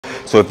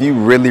So if you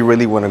really,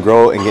 really want to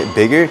grow and get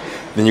bigger,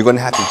 then you're going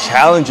to have to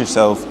challenge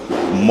yourself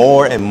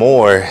more and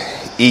more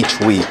each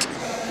week.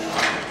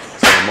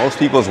 So most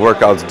people's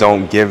workouts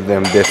don't give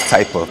them this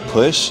type of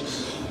push.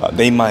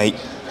 They might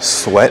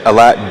sweat a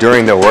lot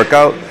during their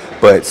workout,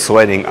 but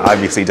sweating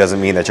obviously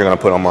doesn't mean that you're going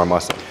to put on more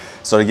muscle.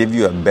 So to give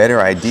you a better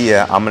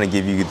idea, I'm going to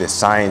give you the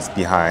science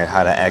behind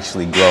how to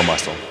actually grow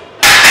muscle.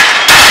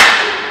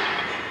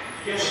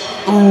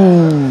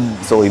 Ooh.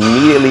 So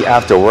immediately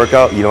after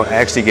workout, you don't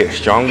actually get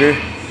stronger.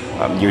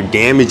 You're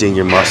damaging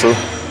your muscle,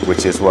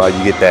 which is why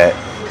you get that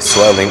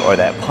swelling or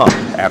that pump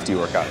after you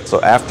work out.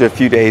 So after a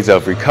few days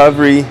of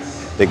recovery,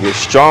 they get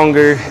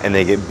stronger and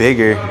they get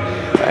bigger,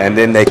 and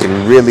then they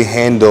can really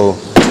handle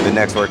the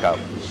next workout.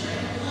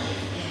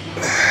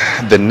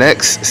 The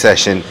next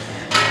session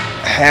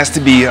has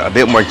to be a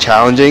bit more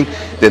challenging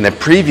than the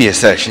previous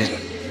session,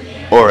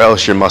 or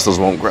else your muscles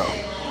won't grow.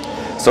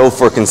 So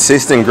for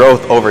consistent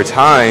growth over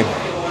time,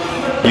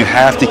 you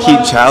have to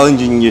keep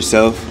challenging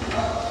yourself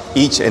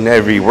each and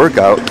every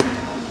workout,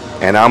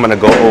 and I'm gonna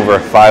go over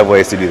 5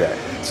 ways to do that.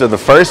 So the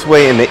first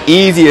way and the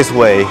easiest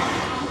way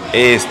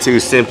is to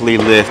simply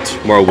lift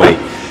more weight.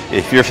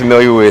 If you're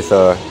familiar with,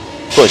 of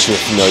course you're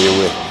familiar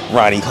with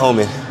Ronnie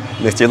Coleman,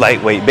 Mr.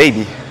 Lightweight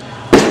Baby,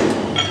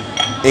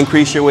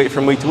 increase your weight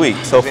from week to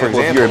week. So for example,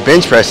 if you're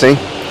bench pressing,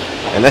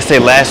 and let's say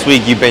last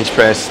week you bench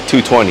pressed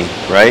 220,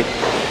 right?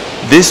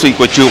 This week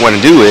what you want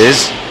to do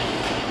is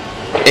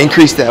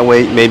increase that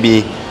weight,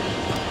 maybe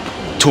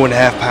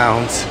 2.5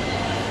 pounds,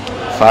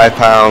 5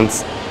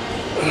 pounds,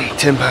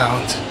 10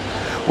 pounds,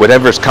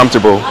 whatever is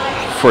comfortable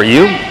for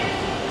you,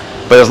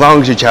 but as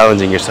long as you're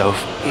challenging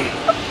yourself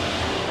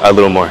a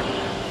little more.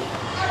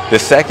 The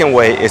second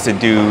way is to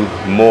do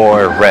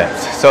more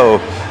reps. So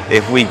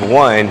if week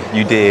 1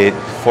 you did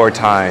 4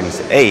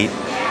 times 8,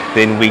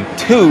 then week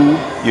 2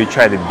 you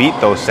try to beat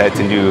those sets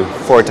and do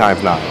 4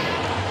 times 9.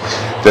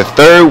 The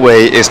third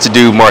way is to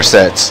do more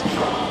sets.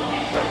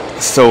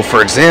 So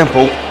for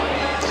example,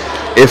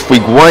 if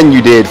week 1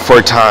 you did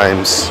 4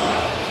 times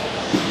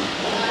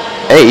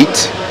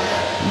 8,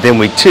 then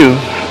week 2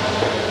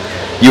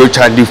 you would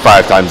try to do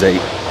 5 times 8.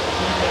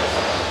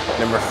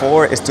 Number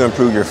 4 is to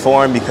improve your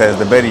form, because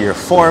the better your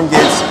form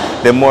gets,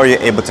 the more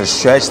you're able to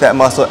stretch that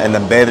muscle and the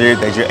better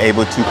that you're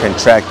able to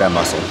contract that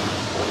muscle.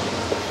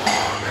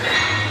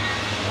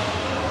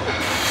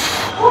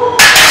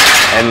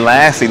 And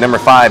lastly, number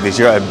 5 is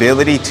your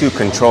ability to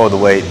control the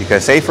weight.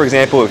 Because say for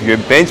example, if you're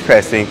bench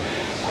pressing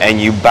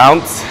and you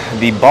bounce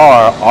the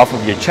bar off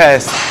of your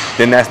chest,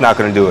 then that's not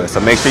going to do it. So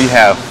make sure you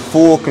have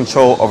full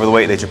control over the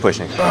weight that you're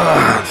pushing.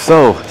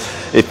 So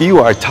if you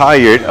are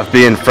tired of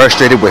being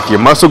frustrated with your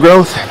muscle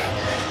growth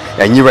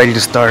and you're ready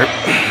to start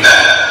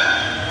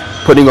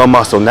putting on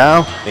muscle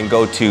now, then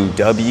go to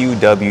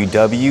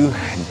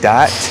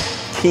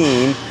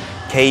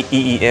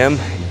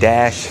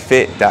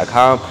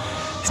www.keem-fit.com.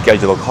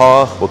 Schedule a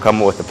call. We'll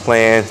come up with a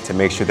plan to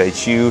make sure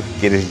that you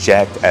get as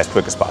jacked as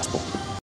quick as possible.